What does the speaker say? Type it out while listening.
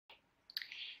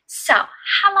So,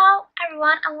 hello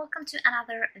everyone and welcome to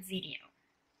another video.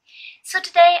 So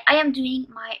today I am doing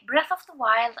my Breath of the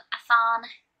Wildathon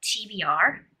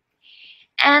TBR,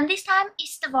 and this time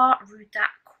is the Ruta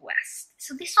quest.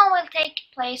 So this one will take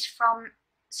place from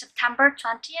September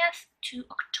 20th to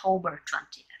October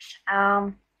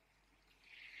 20th.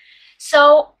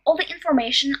 So all the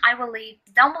information I will leave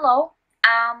down below.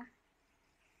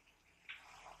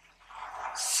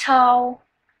 So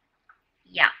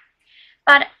yeah.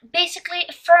 But basically,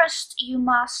 first you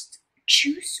must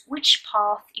choose which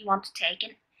path you want to take.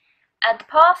 And the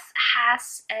path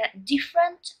has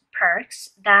different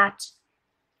perks that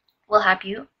will help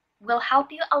you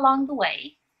along the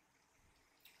way.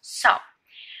 So,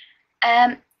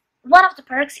 one of the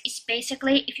perks is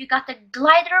basically if you got the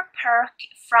glider perk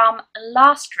from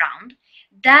last round,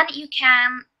 then you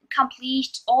can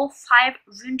complete all 5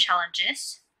 rune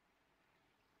challenges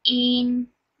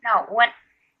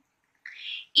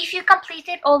If you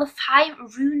completed all the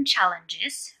 5 rune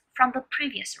challenges from the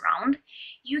previous round,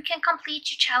 you can complete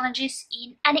your challenges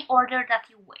in any order that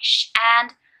you wish.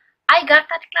 And I got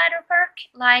that glider perk,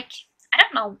 like, I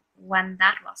don't know when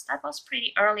that was. That was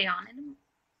pretty early on in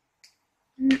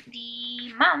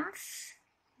the months.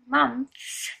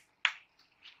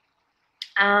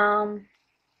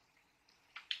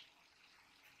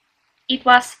 It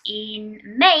was in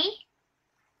May.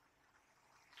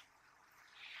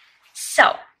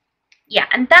 So, yeah,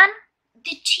 and then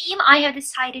the team I have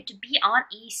decided to be on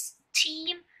is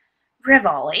Team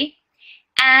Revali,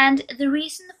 and the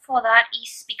reason for that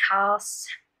is because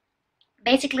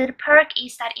basically the perk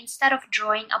is that instead of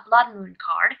drawing a Blood Moon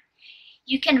card,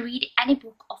 you can read any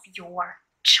book of your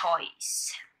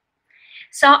choice.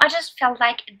 So I just felt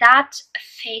like that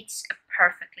fits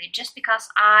perfectly, just because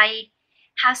I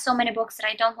have so many books that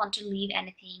I don't want to leave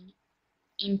anything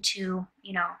into,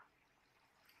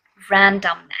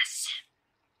 randomness.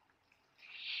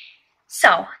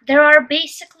 So there are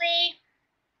basically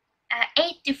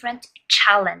 8 different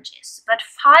challenges, but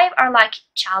 5 are like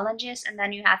challenges, and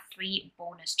then you have 3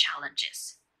 bonus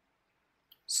challenges.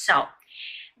 So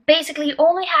basically you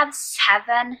only have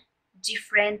 7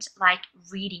 different like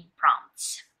reading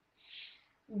prompts.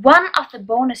 One of the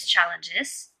bonus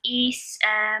challenges is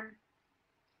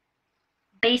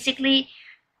basically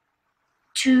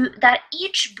that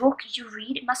each book you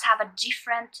read must have a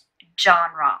different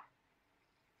genre.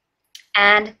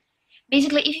 And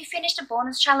basically if you finish the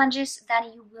bonus challenges,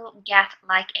 then you will get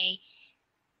like a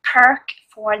perk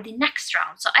for the next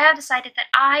round. So I have decided that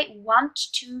I want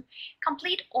to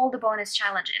complete all the bonus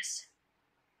challenges.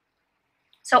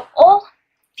 So all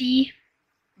the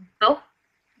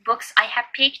books I have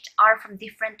picked are from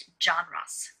different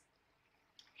genres.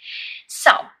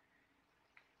 So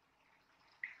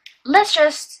let's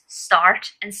just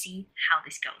start and see how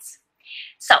this goes.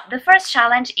 So the first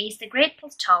challenge is the Great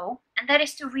Plateau, and that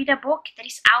is to read a book that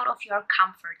is out of your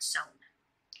comfort zone.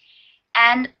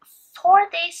 And for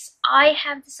this I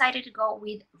have decided to go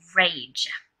with Rage.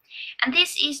 And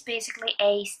this is basically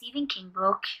a Stephen King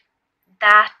book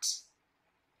that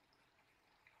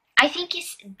I think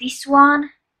is this one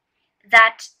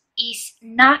that is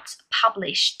not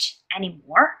published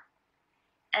anymore.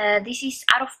 This is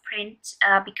out of print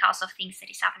because of things that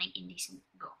is happening in this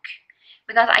book.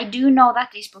 Because I do know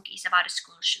that this book is about a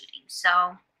school shooting,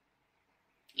 so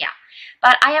yeah.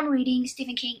 But I am reading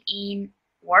Stephen King in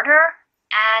order,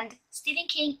 and Stephen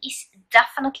King is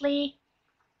definitely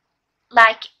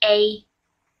like a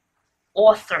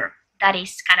author that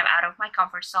is kind of out of my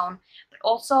comfort zone, but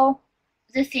also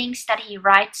the things that he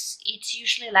writes, it's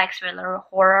usually like thriller,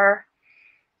 horror,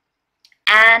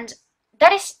 and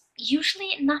that is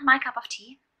usually not my cup of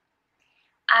tea.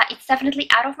 It's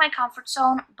definitely out of my comfort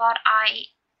zone, but I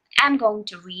am going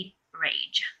to read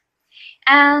Rage.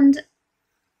 And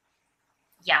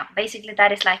yeah, basically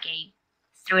that is like a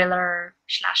thriller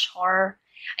 / horror.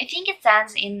 I think it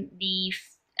stands in the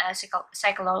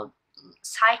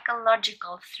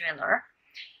psychological thriller.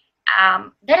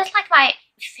 That is like my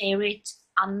favorite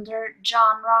under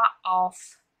genre of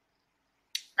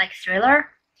like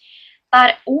thriller.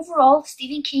 But overall,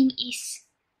 Stephen King is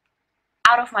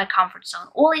out of my comfort zone.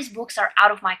 All his books are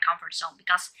out of my comfort zone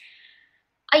because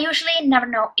I usually never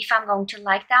know if I'm going to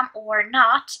like them or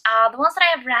not. The ones that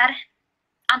I have read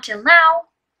until now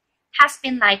has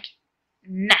been like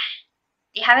meh.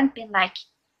 They haven't been like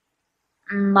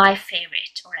my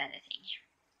favorite or anything.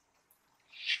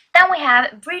 Then we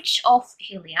have Bridge of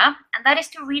Hylia, and that is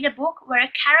to read a book where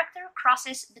a character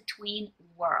crosses between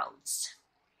worlds.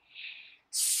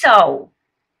 So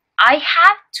I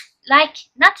have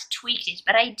not tweaked it,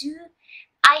 but I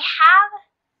have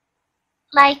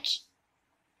like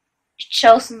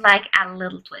chosen like a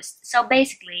little twist. So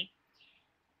basically,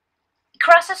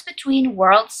 crosses between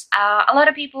worlds. A lot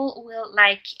of people will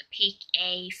like pick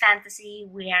a fantasy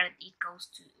where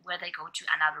they go to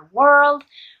another world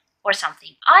or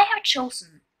something. I have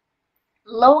chosen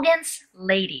Logan's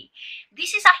Lady.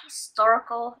 This is a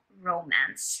historical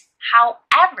romance.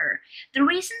 However, the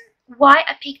reason why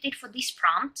I picked it for this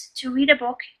prompt, to read a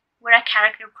book where a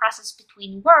character crosses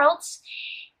between worlds,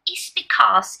 is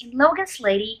because in Logan's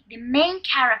Lady, the main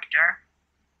character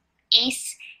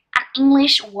is an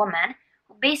English woman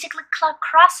who basically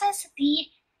crosses the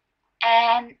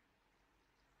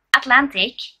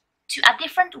Atlantic to a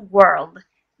different world,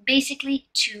 basically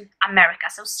to America.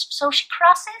 So she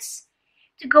crosses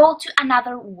to go to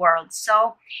another world.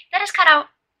 So that is kind of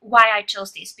why I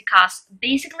chose this, because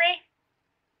basically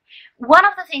one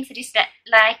of the things that is that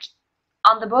like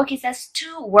on the book, it says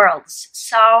 2 worlds.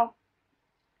 So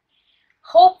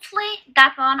hopefully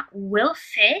that one will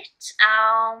fit.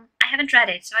 I haven't read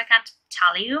it, so I can't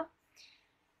tell you.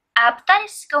 But that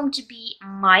is going to be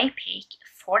my pick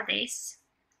for this.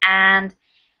 And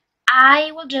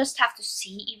I will just have to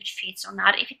see if it fits or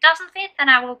not. If it doesn't fit, then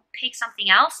I will pick something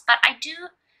else. But I do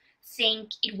think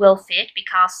it will fit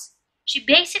because she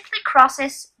basically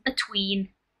crosses between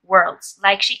worlds.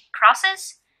 Like she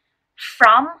crosses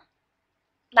from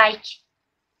like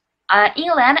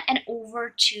England and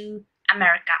over to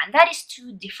America. And that is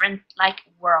 2 different like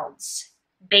worlds,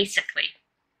 basically.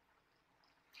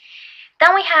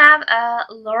 Then we have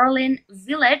Laurelin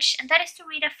Village, and that is to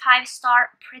read a 5-star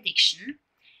prediction.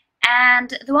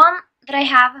 And the one that I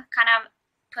have kind of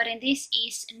put in this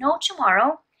is No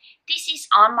Tomorrow. This is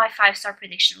on my 5-star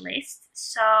prediction list,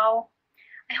 so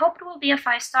I hope it will be a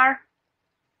 5-star.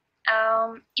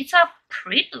 It's a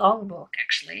pretty long book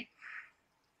actually,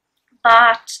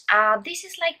 but this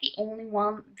is like the only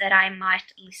one that I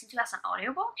might listen to as an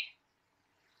audiobook.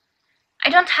 I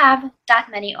don't have that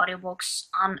many audiobooks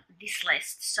on this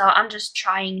list, so I'm just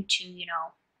trying to, you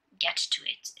know, get to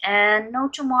it. And No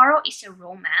Tomorrow is a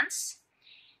romance,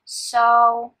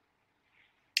 so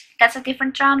that's a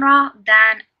different genre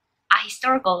than a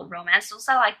historical romance. Those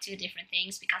are like 2 different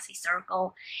things, because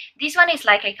historical, this one is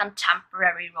like a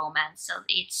contemporary romance, so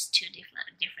it's 2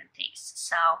 different things.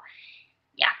 So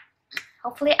yeah,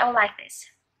 hopefully I will like this.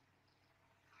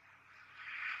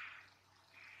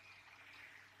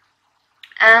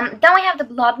 Then we have the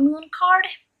Blood Moon card,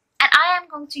 and I am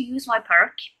going to use my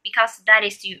perk, because that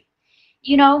is to,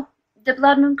 you know, the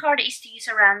Blood Moon card is to use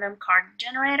a random card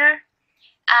generator,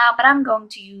 but I'm going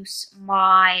to use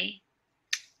my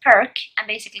perk and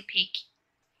basically pick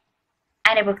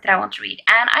any book that I want to read.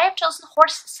 And I have chosen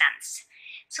Horse Sense.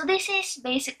 So this is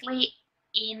basically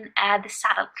in the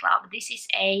Saddle Club. This is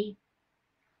a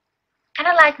kind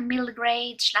of like middle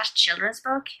grade / children's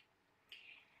book.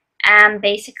 And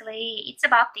basically it's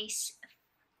about these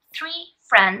 3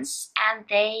 friends, and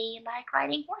they like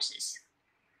riding horses.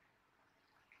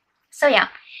 So yeah,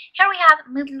 here we have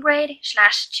middle grade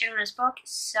 / children's book.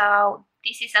 So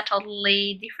this is a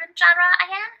totally different genre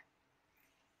again.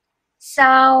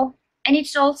 So, and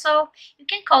it's also, you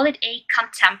can call it a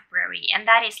contemporary, and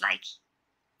that is like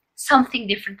something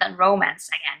different than romance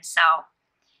again. So,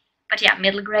 but yeah,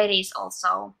 middle grade is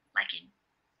also like a,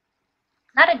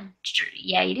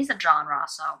 yeah, it is a genre.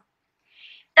 So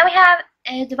then we have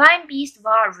Divine Beast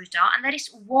Var Ruta, and that is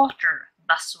water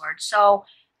buzzword. So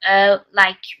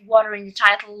like water in the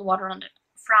title, water on the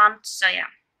front. So yeah.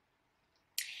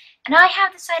 And I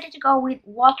have decided to go with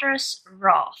Water's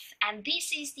Wrath, and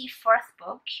this is the 4th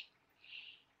book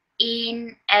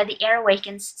in the Air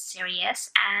Awakens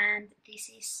series, and this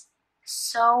is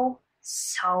so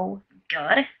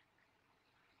good.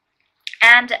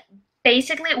 And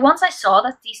basically, once I saw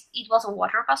that it was a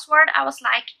water buzzword, I was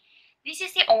like, this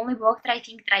is the only book that I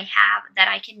think that I have that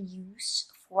I can use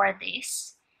for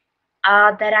this,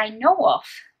 that I know of.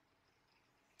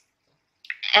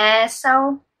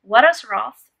 So Water's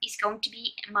Wrath is going to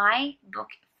be my book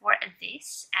for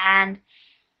this. And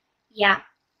yeah,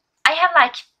 I have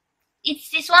like, it's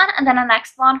this one and then the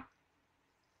next one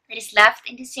that is left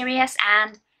in this series,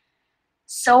 and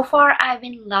so far I've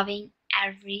been loving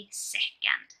every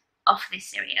second of this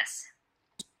series.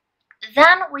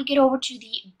 Then we get over to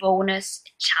the bonus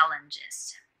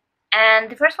challenges, and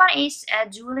the first one is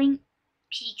Dueling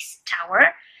Peaks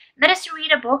Tower. That is to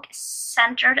read a book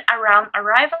centered around a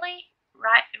rivalry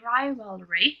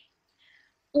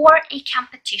or a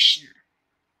competition.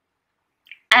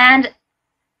 And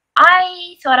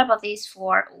I thought about this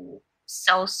for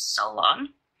so long,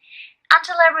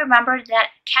 until I remembered that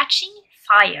Catching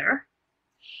Fire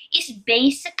is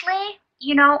basically,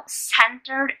 you know,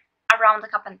 centered around the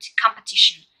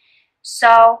competition.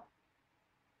 So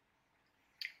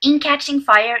in Catching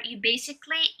Fire, you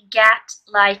basically get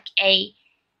like a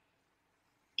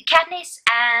Katniss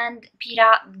and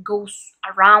Peeta goes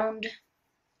around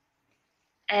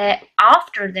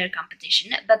after their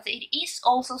competition, but it is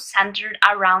also centered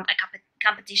around a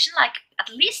competition, like at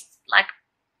least like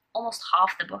almost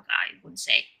half the book, I would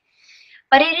say.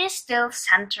 But it is still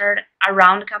centered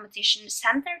around competition,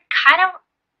 centered kind of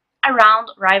around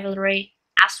rivalry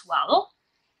as well,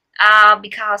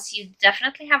 because you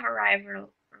definitely have a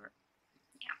rival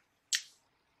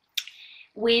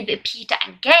with Peeta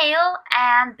and Gale,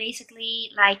 and basically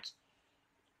like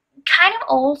kind of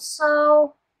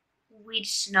also with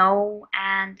Snow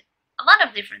and a lot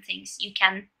of different things you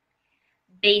can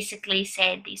basically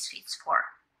say this fits for.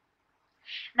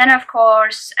 Then of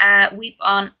course Weep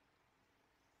on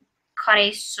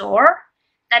Connoisseur,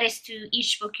 that is to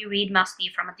each book you read must be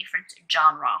from a different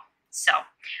genre. So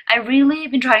I really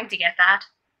been trying to get that.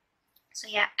 So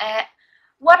yeah,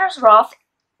 Water's Wrath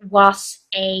was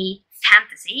a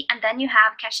fantasy, and then you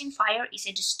have Catching Fire is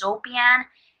a dystopian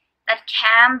that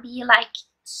can be like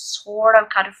sort of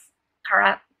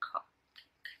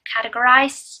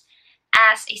categorized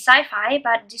as a sci-fi,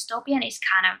 but dystopian is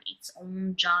kind of its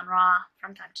own genre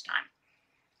from time to time.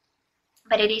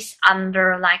 But it is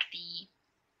under like the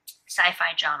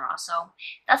sci-fi genre, so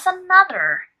that's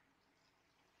another.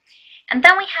 And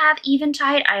then we have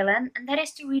Eventide Island, and that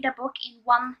is to read a book in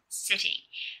one sitting.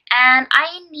 And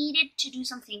I needed to do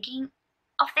some thinking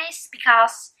of this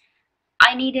because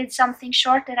I needed something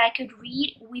short that I could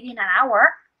read within an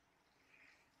hour.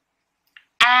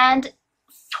 And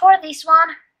for this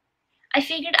one, I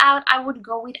figured out I would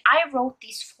go with I Wrote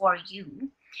This For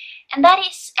You. And that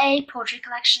is a poetry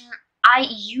collection. I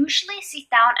usually sit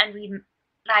down and read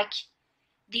like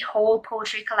the whole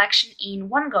poetry collection in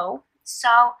one go.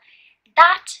 So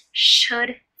that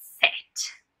should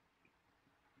fit.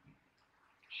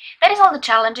 That is all the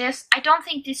challenges. I don't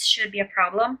think this should be a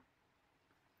problem.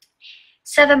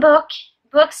 7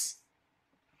 books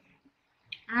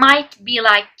might be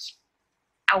like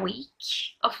a week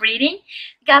of reading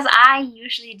because I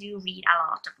usually do read a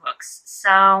lot of books. So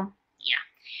yeah,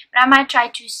 but I might try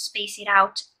to space it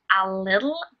out a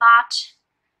little, but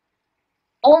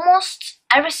almost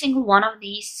every single one of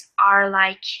these are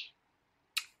like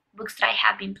books that I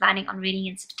have been planning on reading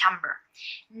in September.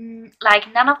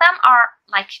 Like none of them are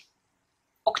like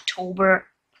October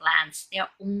plans, they are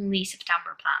only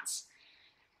September plans.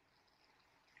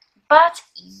 But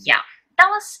yeah, that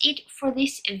was it for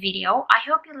this video. I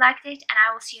hope you liked it, and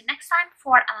I will see you next time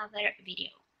for another video.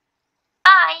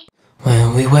 Bye!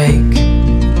 When we wake,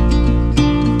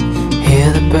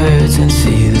 hear the birds and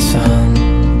see the sun.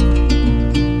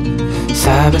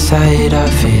 Side by side our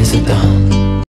fears are done.